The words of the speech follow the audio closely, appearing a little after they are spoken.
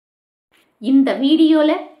இந்த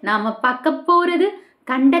வீடியோல நாம பார்க்க போறது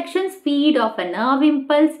conduction speed of a nerve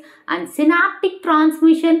impulse and synaptic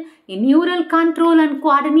transmission in neural control and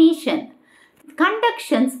coordination.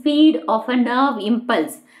 Conduction speed of a nerve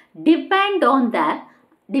impulse depend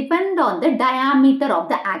on the diameter of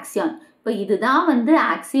the axon. இப்போ இதுதான் வந்து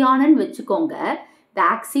ஆக்சியான்னு வச்சுக்கோங்க. இந்த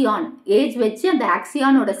ஆக்சியான் ஏஜ் வச்சு அந்த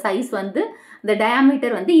ஆக்சியானோட சைஸ் வந்து இந்த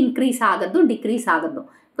டயாமீட்டர் வந்து இன்க்ரீஸ் ஆகிறதும் டிக்ரீஸ் ஆகிறதும்.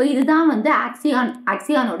 இப்போ இதுதான் வந்து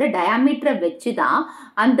ஆக்சியானோட டயாமீட்டரை வச்சு தான்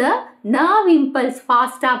அந்த நர்வ் இம்பல்ஸ்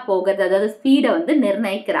ஃபாஸ்ட்டாக போகிறது, அதாவது ஸ்பீடை வந்து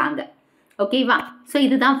நிர்ணயிக்கிறாங்க. ஓகேவா? ஸோ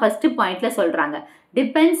இதுதான் ஃபர்ஸ்ட் பாயிண்ட்ல சொல்கிறாங்க,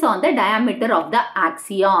 depends on the diameter of the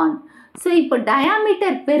axon. So இப்போ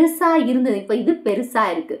டயாமீட்டர் பெருசாக இருந்தது, இப்போ இது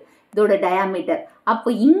பெருசாக இருக்குது இதோட டயாமீட்டர். அப்போ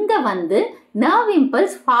இங்கே வந்து நர்வ்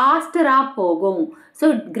இம்பல்ஸ் ஃபாஸ்டராக போகும். So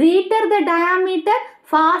greater the diameter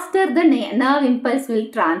pastor the nerve impulse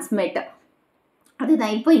will transmit.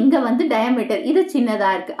 அதுதான் இப்போ இங்கே வந்து டயாமீட்டர் இது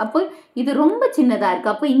சின்னதாக இருக்குது, அப்போ இது ரொம்ப சின்னதாக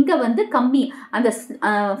இருக்குது, அப்போ இங்கே வந்து கம்மி, அந்த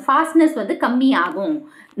ஃபாஸ்ட்னஸ் வந்து கம்மியாகும்,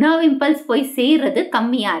 நர்வ் இம்பல்ஸ் போய் சேர்றது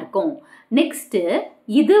கம்மியாக இருக்கும். நெக்ஸ்ட்டு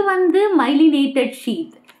இது வந்து மைலினேட்டட்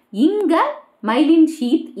ஷீத், இங்கே மைலின்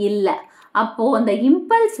ஷீத் இல்லை. அப்போது அந்த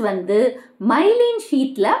இம்பல்ஸ் வந்து மைலின்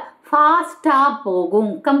ஷீட்டில் ஃபாஸ்ட்டாக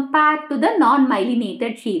போகும் கம்பேர்ட் டு த நான்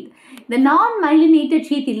மைலினேட்டட் ஷீத். இந்த நான் மைலினேட்டட்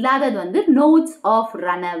ஷீத் இல்லாதது வந்து நோட்ஸ் ஆஃப்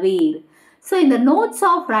ரனவீர். ஸோ இந்த நோட்ஸ்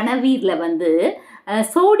ஆஃப் ரனவீரில் வந்து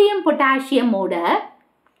சோடியம் பொட்டாசியமோட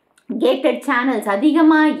கேட்டட் சேனல்ஸ்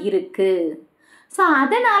அதிகமாக இருக்குது. ஸோ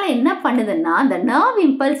அதனால் என்ன பண்ணுதுன்னா அந்த நர்வ்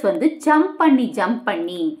இம்பல்ஸ் வந்து ஜம்ப்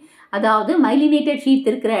பண்ணி அதாவது மைலினேட்டட் ஷீட்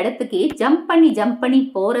இருக்கிற இடத்துக்கே ஜம்ப் பண்ணி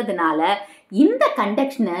போகிறதுனால இந்த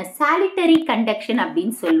கண்டக்ஷனை சாலிட்டரி கண்டக்ஷன்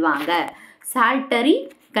அப்படின்னு சொல்லுவாங்க. சாலிட்டரி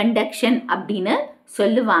கண்டக்ஷன் அப்படின்னு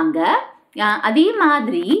சொல்லுவாங்க. அதே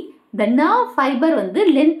மாதிரி இந்த நர்வ் ஃபைபர் வந்து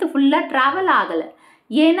லென்த் ஃபுல்லாக ட்ராவல் ஆகலை,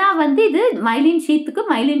 ஏன்னா வந்து இது மைலின்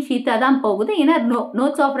ஷீத்தாக தான் போகுது. ஏன்னா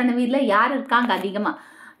நோட்ஸ் ஆஃப் ரனவீரில் யார் இருக்காங்க அதிகமாக,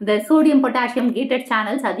 இந்த சோடியம் பொட்டாசியம் கேட்டட்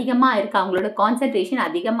சேனல்ஸ் அதிகமாக இருக்குது, அவங்களோட கான்சன்ட்ரேஷன்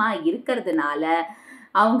அதிகமாக இருக்கிறதுனால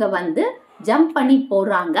அவங்க வந்து ஜம்ப் பண்ணி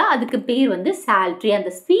போடுறாங்க. அதுக்கு பேர் வந்து சாலிட்டரி. அந்த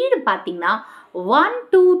ஸ்பீடு பார்த்தீங்கன்னா 1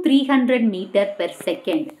 to 300 மீட்டர் பெர்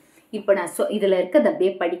செகண்ட். இப்போ நான் இதில் இருக்கிறத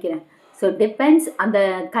அப்படியே படிக்கிறேன். ஸோ டிபெண்ட்ஸ் அந்த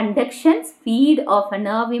conduction speed of a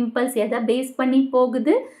nerve impulse எதை பேஸ் பண்ணி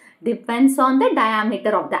போகுது, depends on the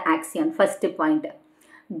diameter of the axon. First point,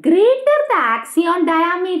 greater the axon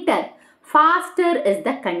diameter pastor is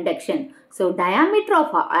the conduction. So diameter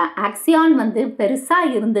of axon வந்து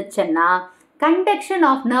பெருசாக இருந்துச்சுன்னா conduction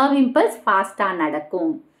of nerve impulse faster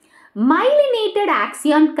நடக்கும். Myelinated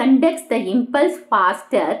axon conducts the impulse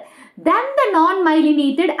faster than the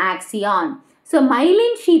non-myelinated axon. So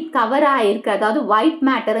myelin sheet cover ஆயிருக்கு, அதாவது white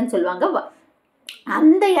matterன்னு சொல்லுவாங்க,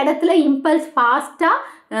 அந்த இடத்துல impulse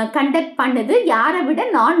ஃபாஸ்ட்டாக கண்டக்ட் பண்ணுது யாரை விட,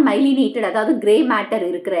 நான் மைலினேட்டட் அதாவது கிரே மேட்டர்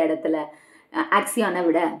இருக்கிற இடத்துல ஆக்சியானை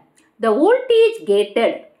விட. The voltage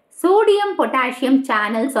gated sodium potassium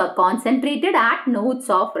channels are concentrated at nodes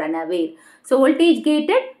of Ranawir. So voltage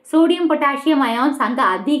gated sodium potassium ions அங்கே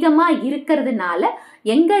அதிகமாக இருக்கிறதுனால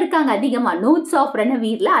எங்கே இருக்காங்க, அதிகமாக நோட்ஸ் ஆஃப்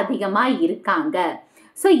ரனவீரில் அதிகமாக இருக்காங்க.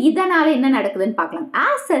 ஸோ இதனால் என்ன நடக்குதுன்னு பார்க்கலாம்.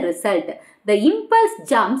 As a result, the impulse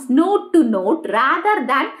jumps node to node rather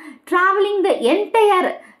than traveling the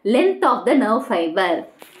entire length of the nerve fiber.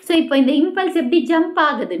 So இப்போ இந்த இம்பல்ஸ் எப்படி ஜம்ப்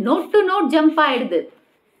ஆகுது, நோட் டு நோட் ஜம்ப் ஆகிடுது,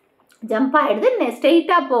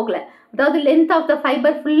 ஸ்ட்ரெயிட்டாக போகல, அதாவது லென்த் ஆஃப் த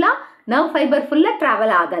ஃபைபர் ஃபுல்லாக, நர்வ் ஃபைபர் ஃபுல்லாக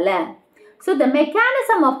ட்ராவல் ஆகலை. So the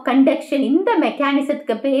mechanism of conduction, இந்த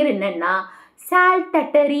மெக்கானிசத்துக்கு பேர் என்னென்னா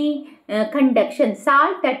சால்டட்டரி கண்டக்ஷன்,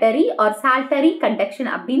 சால்டட்டரி ஆர் சால்டரி கண்டக்ஷன்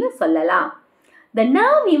அப்படின்னு சொல்லலாம். த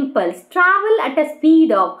nerve impulse travel at a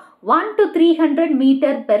speed of 1 to 300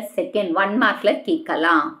 metre per second. 1 மார்க்கில்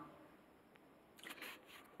கேட்கலாம்.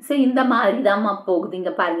 ஸோ இந்த மாதிரி தான் போகுது.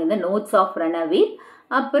 இங்கே பாருங்கள், இந்த நோட்ஸ் ஆஃப் ரனவீர்,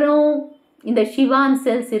 அப்புறம் இந்த ஷிவான்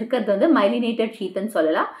செல்ஸ் இருக்கிறது வந்து மைலினேட்டட் ஷீத்துன்னு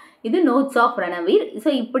சொல்லலாம், இது நோட்ஸ் ஆஃப் ரனவீர். ஸோ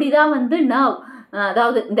இப்படி தான் வந்து நர்வ்,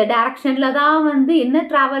 அதாவது இந்த டைரக்ஷனில் தான் வந்து என்ன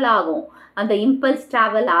ட்ராவல் ஆகும், அந்த இம்பல்ஸ்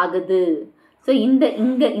ட்ராவல் ஆகுது. ஸோ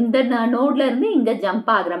இந்த நோட்ல இருந்து இங்கே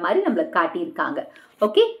ஜம்ப் ஆகுற மாதிரி நம்மளுக்கு காட்டியிருக்காங்க.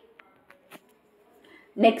 Okay,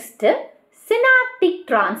 next synaptic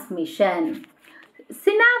transmission.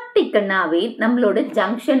 சினாப்டிக்னாவே நம்மளோட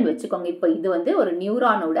ஜங்ஷன் வச்சுக்கோங்க. இப்போ இது வந்து ஒரு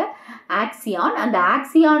நியூரானோட ஆக்சியான், அந்த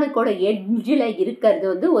ஆக்சியானுக்கோட எட்ஜில் இருக்கிறது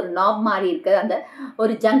வந்து ஒரு நாப் மாதிரி இருக்கிறது, அந்த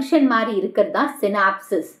ஒரு ஜங்ஷன் மாதிரி இருக்கிறது தான்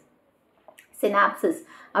சினாப்சிஸ்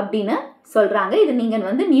அப்படின்னு சொல்கிறாங்க. இது நீங்கள்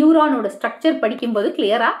வந்து நியூரானோட ஸ்ட்ரக்சர் படிக்கும்போது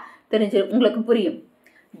கிளியராக உங்களுக்கு புரியும்.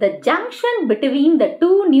 The junction between the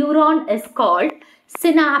two neurons is called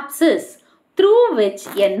synapsis, through which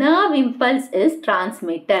a nerve impulse is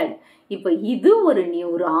transmitted. இப்போ இது ஒரு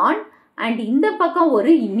நியூரான் அண்ட் இந்த பக்கம்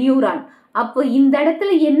ஒரு நியூரான், அப்போ இந்த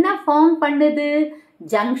இடத்துல என்ன ஃபார்ம் பண்ணுது?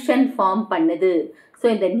 ஜங்ஷன் ஃபார்ம் பண்ணுது. ஸோ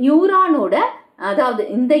இந்த நியூரானோட அதாவது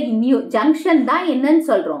இந்த ஜங்ஷன் தான் என்னன்னு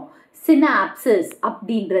சொல்றோம்? சினாப்சிஸ்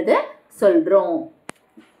அப்படின்றத சொல்றோம்.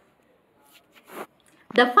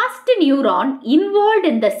 The first neuron involved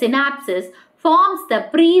in the synapses forms the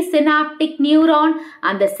presynaptic neuron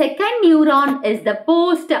and the second neuron is the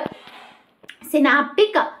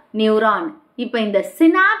postsynaptic neuron. இப்போ இந்த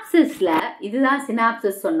சினாப்சிஸ்ல இதுதான்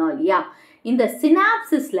சினாப்சிஸ் சொன்னோம் இல்லையா? இந்த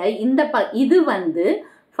சினாப்சிஸ்ல இது வந்து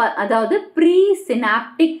அதாவது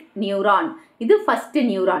ப்ரீசினாப்டிக் நியூரான், இது ஃபர்ஸ்ட்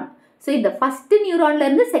நியூரான். ஸோ இந்த ஃபர்ஸ்ட் நியூரான்ல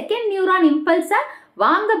இருந்து செகண்ட் நியூரான் இம்பல்ஸை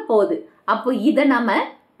வாங்க போகுது. அப்போ இதை நம்ம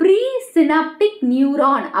ப்ரீசினாப்டிக்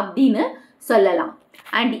நியூரான் அப்படின்னு சொல்லலாம்.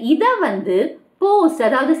 அண்ட் இதை வந்து போஸ்ட்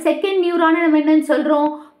அதாவது செகண்ட் நியூரானை நம்ம என்னன்னு சொல்றோம்?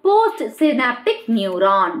 Post synaptic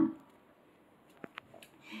neuron.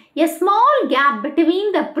 A small gap between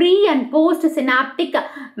the pre and post synaptic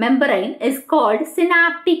membrane is called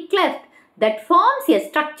synaptic cleft that forms a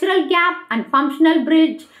structural gap and functional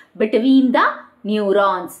bridge between the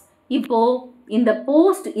neurons. இப்போ இந்த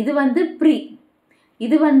post இது வந்து pre,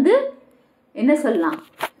 இது வந்து என்ன சொல்லலாம்?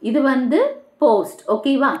 இது வந்து போஸ்ட்.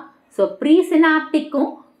 ஓகேவா? So pre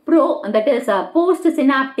சினாப்டிக்கும் that is post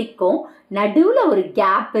சினாப்டிக்கும் நடுவில் ஒரு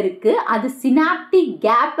கேப் இருக்கு. அது சினாப்டிக்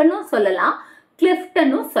கேப்னு சொல்லலாம்,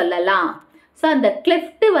 கிளிஃப்ட்னு சொல்லலாம். ஸோ அந்த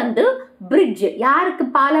கிளிஃப்ட் வந்து பிரிட்ஜ் யாருக்கு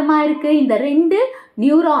பாலமா இருக்கு? இந்த ரெண்டு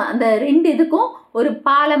நியூரான், அந்த ரெண்டு இதுக்கும் ஒரு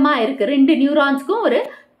பாலமா இருக்கு, ரெண்டு நியூரான்ஸ்க்கும் ஒரு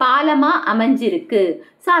பாலமா அமைஞ்சிருக்கு.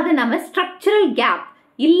 ஸோ அது நம்ம ஸ்ட்ரக்சரல் கேப்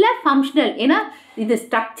இல்லை ஃபங்க்ஷனல், ஏன்னா இது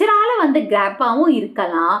ஸ்ட்ரக்சரால வந்து கேப்பாகவும்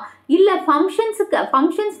இருக்கலாம், இல்லை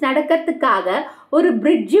ஃபங்க்ஷன்ஸ் நடக்கிறதுக்காக ஒரு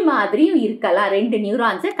பிரிட்ஜ் மாதிரியும் இருக்கலாம். ரெண்டு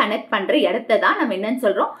நியூரான்ஸை கனெக்ட் பண்ணுற இடத்த தான் நம்ம என்னன்னு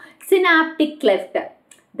சொல்கிறோம்? Synaptic cleft.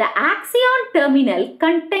 The axon terminal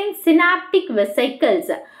contains synaptic vesicles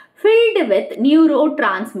filled with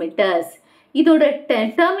neurotransmitters. இதோட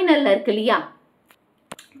டெர்மினல்ல இருக்கு இல்லையா?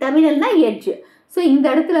 டெர்மினல்னா எட்ஜ். ஸோ இந்த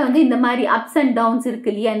இடத்துல வந்து இந்த மாதிரி அப்ஸ் அண்ட் டவுன்ஸ் இருக்கு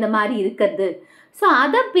இல்லையா? இந்த மாதிரி இருக்கிறது. ஸோ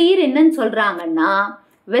அதை பேர் என்னன்னு சொல்றாங்கன்னா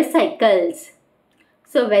வெசைக்கிள்ஸ்.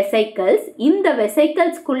 ஸோ வெசைக்கிள்ஸ், இந்த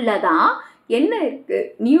வெசைக்கிள்ஸ்குள்ள தான் என்ன இருக்கு?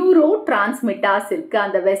 நியூரோ டிரான்ஸ்மிட்டர்ஸ் இருக்கு.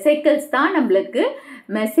 அந்த வெசைக்கிள்ஸ் தான் நம்மளுக்கு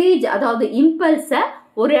மெசேஜ் அதாவது இம்பல்ஸை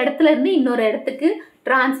ஒரு இடத்துல இருந்து இன்னொரு இடத்துக்கு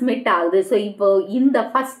டிரான்ஸ்மிட் ஆகுது. ஸோ இப்போ இந்த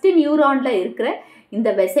ஃபர்ஸ்ட் நியூரான்ல இருக்கிற இந்த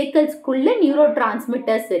வெசைக்கிள்ஸ்குள்ள நியூரோ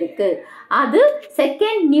டிரான்ஸ்மிட்டர்ஸ் இருக்கு. அது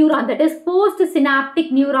second neuron that is post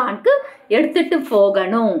synaptic நியூரானுக்கு எடுத்துட்டு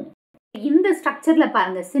போகணும். இந்த ஸ்ட்ரக்சர்ல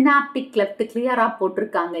பாருங்க, சினாப்டிக் கிளெஃப்ட் கிளியரா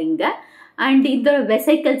போட்டிருக்காங்க இங்க. அண்ட் இந்த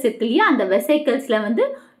வெசைக்கிள்ஸ் இருக்கு இல்லையா? அந்த வெசைக்கிள்ஸ்ல வந்து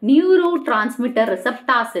நியூரோ டிரான்ஸ்மிட்டர்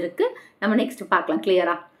ரிசெப்டார்ஸ் இருக்கு. நம்ம நெக்ஸ்ட் பார்க்கலாம்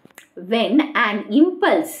கிளியரா. When an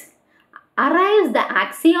impulse arrives the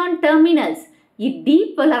axon terminals, it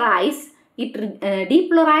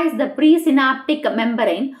depolarizes the presynaptic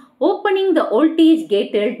membrane, opening the voltage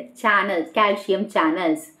gated channels, calcium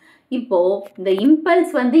channels. இப்போ இந்த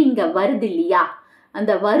இம்பல்ஸ் வந்து இங்க வருது இல்லையா?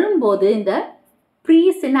 அந்த வரும்போது இந்த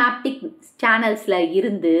ப்ரீசினாப்டிக் சேனல்ஸ்ல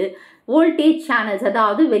இருந்து வோல்டேஜ் சேனல்ஸ்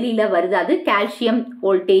அதாவது வெளியில வருது. அது கால்சியம்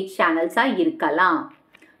வோல்டேஜ் சேனல்ஸா இருக்கலாம்.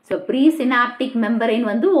 ஸோ ப்ரீசினாப்டிக் மெம்பரைன்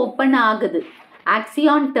வந்து ஓப்பன் ஆகுது.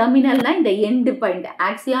 ஆக்சியான் டெர்மினல்னா இந்த எண்டு பாயிண்ட்,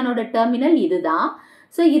 ஆக்சியானோட டெர்மினல் இதுதான்.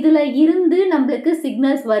 ஸோ இதில் இருந்து நம்மளுக்கு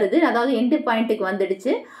சிக்னல்ஸ் வருது, அதாவது எண்டு பாயிண்ட்டுக்கு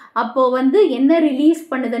வந்துடுச்சு. அப்போது வந்து என்ன ரிலீஸ்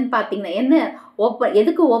பண்ணுதுன்னு பார்த்தீங்கன்னா, என்ன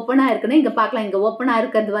எதுக்கு ஓப்பனாக இருக்குன்னா இங்கே பார்க்கலாம். இங்கே ஓப்பனாக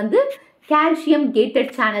இருக்கிறது வந்து கால்சியம்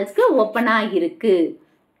கேட்டட் சேனல்ஸ்க்கு ஓப்பனாக இருக்கு.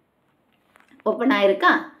 ஓப்பனாக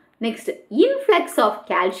இருக்கா? Next, influx of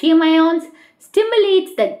calcium ions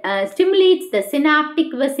stimulates the synaptic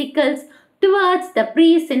vesicles towards the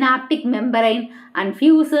presynaptic membrane and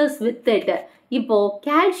fuses with it. இப்போ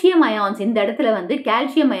கால்சியம் அயான்ஸ் இந்த இடத்துல வந்து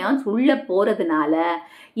கால்சியம் அயான்ஸ் உள்ள போறதுனால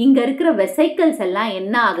இங்க இருக்கிற வெசைக்கிள்ஸ் எல்லாம்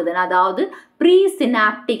என்ன ஆகுதுன்னா, அதாவது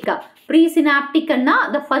ப்ரீசினாப்டிக்னா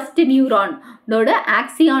the first நியூரானோட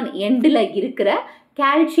ஆக்சியான் எண்டில் இருக்கிற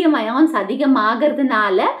கால்சியம் அயான்ஸ்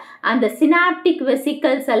அதிகமாகிறதுனால அந்த சினாப்டிக்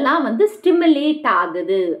வெசிக்கல்ஸ் எல்லாம் வந்து ஸ்டிமுலேட்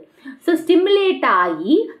ஆகுது. ஸோ ஸ்டிமுலேட்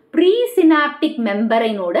ஆகி ப்ரீசினாப்டிக்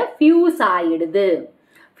மெம்பரைனோட ஃபியூஸ் ஆயிடுது.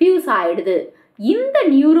 இந்த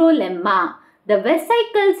நியூரோலெம்மா the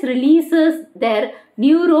vesicles releases their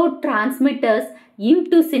neurotransmitters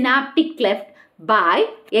into synaptic cleft by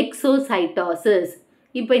exocytosis.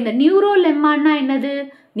 இப்போ இந்த நியூரோலெம்மான்னா என்னது?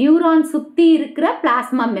 நியூரான் சுற்றி இருக்கிற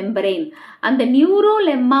பிளாஸ்மா மெம்பரைன். அந்த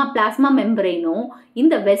நியூரோலெம்மா பிளாஸ்மா மெம்பரைனும்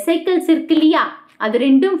இந்த வெசைக்கிள்ஸ் இருக்கு இல்லையா, அது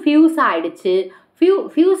ரெண்டும் ஃபியூஸ் ஆயிடுச்சு.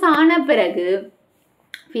 ஃபியூஸ் ஆன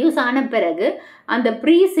பிறகு அந்த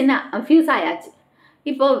ஃபியூஸ் ஆயாச்சு.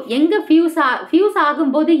 இப்போ எங்கே ஃபியூஸ்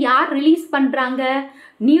ஆகும்போது யார் ரிலீஸ் பண்ணுறாங்க?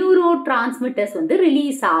 நியூரோ டிரான்ஸ்மிட்டர்ஸ் வந்து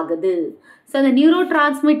ரிலீஸ் ஆகுது. ஸோ அந்த நியூரோ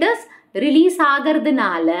டிரான்ஸ்மிட்டர்ஸ் ரிலீஸ்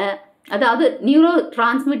ஆகிறதுனால அதாவது நியூரோ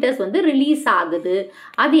டிரான்ஸ்மிட்டர்ஸ் வந்து ரிலீஸ் ஆகுது.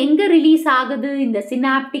 அது எங்கே ரிலீஸ் ஆகுது? இந்த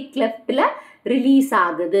சினாப்டிக் கிளெஃப்டில் ரிலீஸ்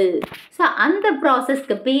ஆகுது. ஸோ அந்த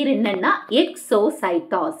ப்ராசஸ்க்கு பேர் என்னன்னா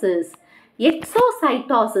எக்ஸோசைட்டோசிஸ்.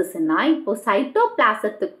 எக்ஸோசைட்டோசிஸ்னா இப்போ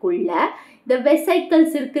சைட்டோபிளாசத்துக்குள்ள இந்த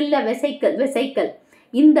வெசைக்கிள்ஸ் இருக்குல்ல, வெசைக்கிள்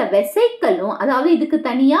இந்த வெசைக்கிளும், அதாவது இதுக்கு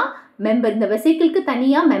தனியாக மெம்பர், இந்த வெசைக்கிளுக்கு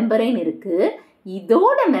தனியாக மெம்பரைன் இருக்குது,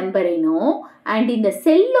 இதோட மெம்பரைனும் அண்ட் இந்த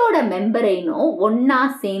செல்லோட மெம்பரைனும் ஒன்றா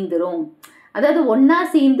சேர்ந்துரும். அதாவது ஒன்றா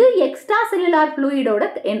சேர்ந்து எக்ஸ்ட்ரா செல்லுலார் ஃப்ளூயிடோட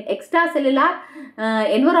எக்ஸ்ட்ரா செல்லுலார்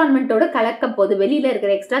என்வரான்மெண்ட்டோட கலக்க போகுது. வெளியில்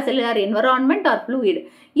இருக்கிற extra cellular environment R fluid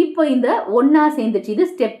இப்போ இந்த ஒன்றா சேர்ந்துச்சு. இது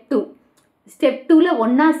ஸ்டெப் 2. ஸ்டெப் 2ல்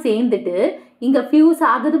ஒன்றா சேர்ந்துட்டு இங்கே ஃபியூஸ்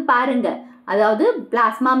ஆகுது பாருங்க. அதாவது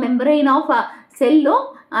பிளாஸ்மா மெம்பரைன் ஆஃப் செல்லும்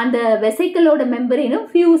அந்த வெசைக்கிளோட மெம்பரைனும்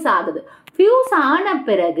ஃபியூஸ் ஆகுது. ஃபியூஸ் ஆன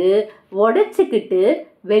பிறகு உடைச்சிக்கிட்டு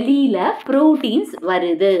வெளியில் ப்ரோட்டீன்ஸ்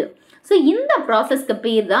வருது. ஸோ இந்த ப்ராசஸ்க்கு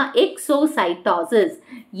பேர் தான் எக்ஸோசைட்டோசிஸ்.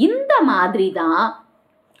 இந்த மாதிரி தான்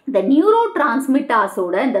இந்த நியூரோ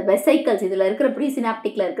டிரான்ஸ்மிட்டர்ஸோட இந்த வெசைக்கிள்ஸ், இதில் இருக்கிற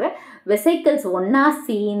ப்ரீசினாப்டிக்கில் இருக்கிற வெசைக்கிள்ஸ் ஒன்றா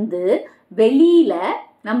சேர்ந்து வெளியில்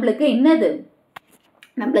நம்மளுக்கு என்னது,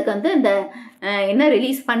 நம்மளுக்கு வந்து இந்த என்ன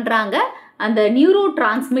ரிலீஸ் பண்ணுறாங்க, அந்த நியூரோ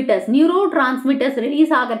டிரான்ஸ்மிட்டர்ஸ்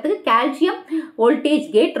ரிலீஸ் ஆகிறதுக்கு கால்சியம் வோல்டேஜ்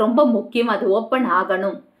கேட் ரொம்ப முக்கியம். அது ஓப்பன்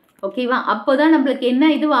ஆகணும். ஓகேவா? அப்போ தான் நம்மளுக்கு என்ன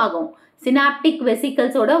இதுவாகும், சினாப்டிக்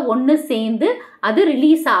வெசிக்கல்ஸோட ஒன்று சேர்ந்து அது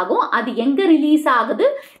ரிலீஸ் ஆகும். அது எங்கே ரிலீஸ் ஆகுது?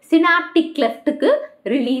 சினாப்டிக் கிளெஃப்ட்டுக்கு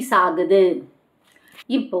ரிலீஸ் ஆகுது.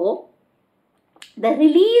 இப்போ the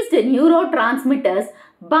released neurotransmitters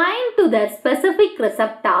bind to their specific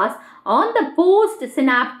receptors on the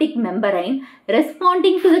post-synaptic membrane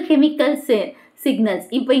responding to the chemical signals.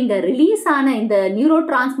 இப்போ இங்கே ரிலீஸ் ஆன இந்த நியூரோ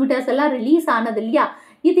டிரான்ஸ்மிட்டர்ஸ் எல்லாம் ரிலீஸ் ஆனது இல்லையா,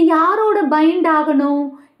 இது யாரோட பைண்ட் ஆகணும்?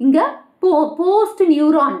 இங்கே போஸ்ட்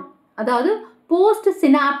நியூரான், அதாவது போஸ்ட்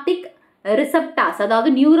சினாப்டிக் ரிசப்டார்ஸ், அதாவது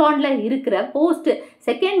நியூரானில் இருக்கிற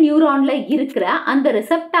செகண்ட் நியூரானில் இருக்கிற அந்த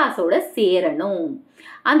ரிசப்டார்ஸோட சேரணும்.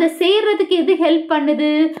 அந்த சேர்றதுக்கு எது ஹெல்ப் பண்ணுது?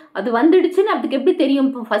 அது வந்துடுச்சுன்னு அதுக்கு எப்படி தெரியும்?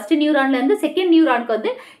 இப்போ ஃபர்ஸ்ட் நியூரான்லேருந்து செகண்ட் நியூரானுக்கு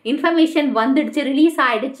வந்து இன்ஃபர்மேஷன் வந்துடுச்சு, ரிலீஸ்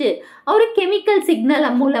ஆகிடுச்சு. ஒரு கெமிக்கல் சிக்னல்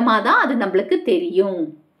மூலமாக தான் அது நம்மளுக்கு தெரியும்.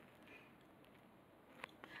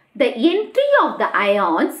 The entry of the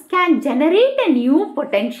ions can generate a new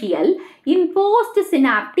potential in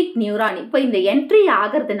post-synaptic neuron. இப்போ இந்த என்ட்ரி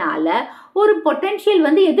ஆகிறதுனால ஒரு பொட்டென்ஷியல்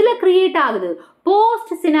வந்து எதில் கிரியேட் ஆகுது?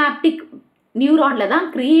 போஸ்ட்-சினாப்டிக் நியூரானில் தான்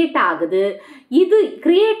கிரியேட் ஆகுது. இது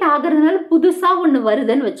கிரியேட் ஆகிறதுனால புதுசாக ஒன்று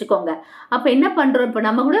வருதுன்னு வச்சுக்கோங்க. அப்போ என்ன பண்ணுறோம், இப்போ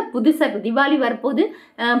நம்ம கூட புதுசாக இப்போ தீபாவளி வரப்போது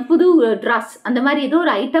புது ட்ரெஸ் அந்த மாதிரி ஏதோ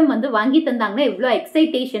ஒரு ஐட்டம் வந்து வாங்கி தந்தாங்கன்னா எவ்வளோ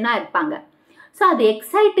எக்ஸைட்டேஷனாக இருப்பாங்க. ஸோ அது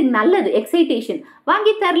எக்ஸைட்டிங், நல்லது எக்ஸைட்டேஷன்.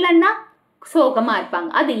 வாங்கி தரலன்னா சோகமாக இருப்பாங்க.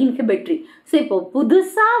 அது இன்ஹிபிட்ரி. ஸோ இப்போ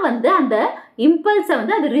புதுசாக வந்து அந்த இம்பல்ஸை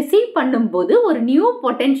வந்து அது ரிசீவ் பண்ணும்போது ஒரு நியூ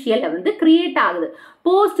பொட்டென்ஷியலை வந்து கிரியேட் ஆகுது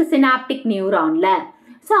போஸ்ட் சினாப்டிக் நியூரானில்.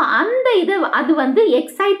 ஸோ அந்த இது அது வந்து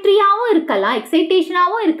எக்ஸைட்ரியாகவும் இருக்கலாம்,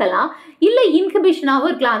 எக்ஸைட்டேஷனாகவும் இருக்கலாம், இல்லை இன்ஹிபிஷனாகவும்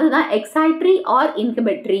இருக்கலாம். அதுதான் எக்ஸைட்ரி R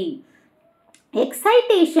inhibitory.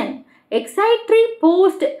 எக்ஸைட்ரி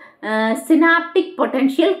post synaptic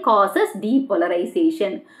potential causes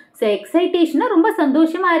depolarisation. So எக்ஸைட்டேஷனா ரொம்ப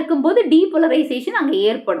சந்தோஷமாக இருக்கும்போது டீபோலரைசேஷன் அங்கே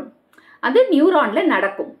ஏற்படும். அது நியூரானில்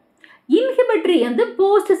நடக்கும். இன்ஹிபிட்ரி வந்து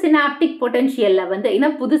போஸ்ட் சினாப்டிக் பொட்டென்ஷியலில் வந்து ஏன்னா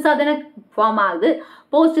புதுசாக தானே ஃபார்ம் ஆகுது.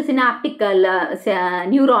 Post synaptic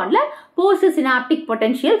நியூரானில் post synaptic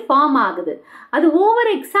potential form ஆகுது. அது ஓவர்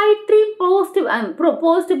எக்ஸைட்ரி போஸ்ட்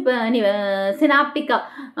சினாப்டிக்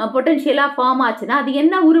பொட்டென்ஷியலாக ஃபார்ம் ஆச்சுன்னா அது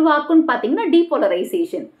என்ன உருவாக்குன்னு பார்த்தீங்கன்னா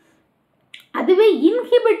டீபோலரைசேஷன். அதுவே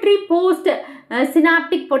இன்ஹிபிட்ரி போஸ்ட்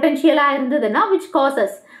சினாப்டிக் பொட்டென்ஷியலாக இருந்ததுன்னா which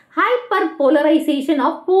causes hyperpolarization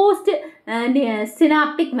of post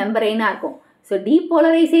synaptic membrane இருக்கும். So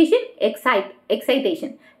depolarisation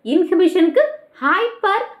excitation, இன்ஹிபிஷனுக்கு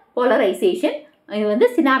hyper polarisation. இது வந்து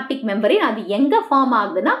சினாப்டிக் மெம்பரேன். அது எங்கே ஃபார்ம்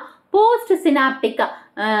ஆகுதுன்னா போஸ்ட் சினாப்டிக்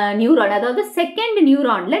நியூரான், அதாவது செகண்ட்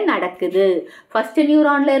நியூரானில் நடக்குது. ஃபர்ஸ்ட்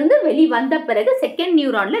நியூரானில் இருந்து வெளி வந்த பிறகு செகண்ட்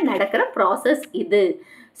நியூரானில் நடக்கிற ப்ராசஸ் இது.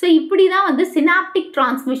 ஸோ இப்படி தான் வந்து சினாப்டிக்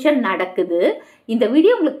டிரான்ஸ்மிஷன் நடக்குது. இந்த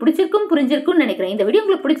வீடியோ உங்களுக்கு பிடிச்சிருக்கும், புரிஞ்சிருக்கும்னு நினைக்கிறேன். இந்த வீடியோ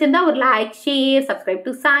உங்களுக்கு பிடிச்சிருந்தா ஒரு like, share, subscribe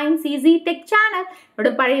to science easy tech channel.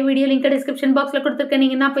 என்னோட பழைய வீடியோ லிங்க் டிஸ்கிரிப்ஷன் பாக்ஸில் கொடுத்துருக்கேன்.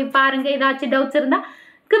 நீங்கள் போய் பாருங்கள். ஏதாச்சும் டவுட்ஸ் இருந்தால்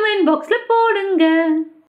கமெண்ட் பாக்ஸில் போடுங்க.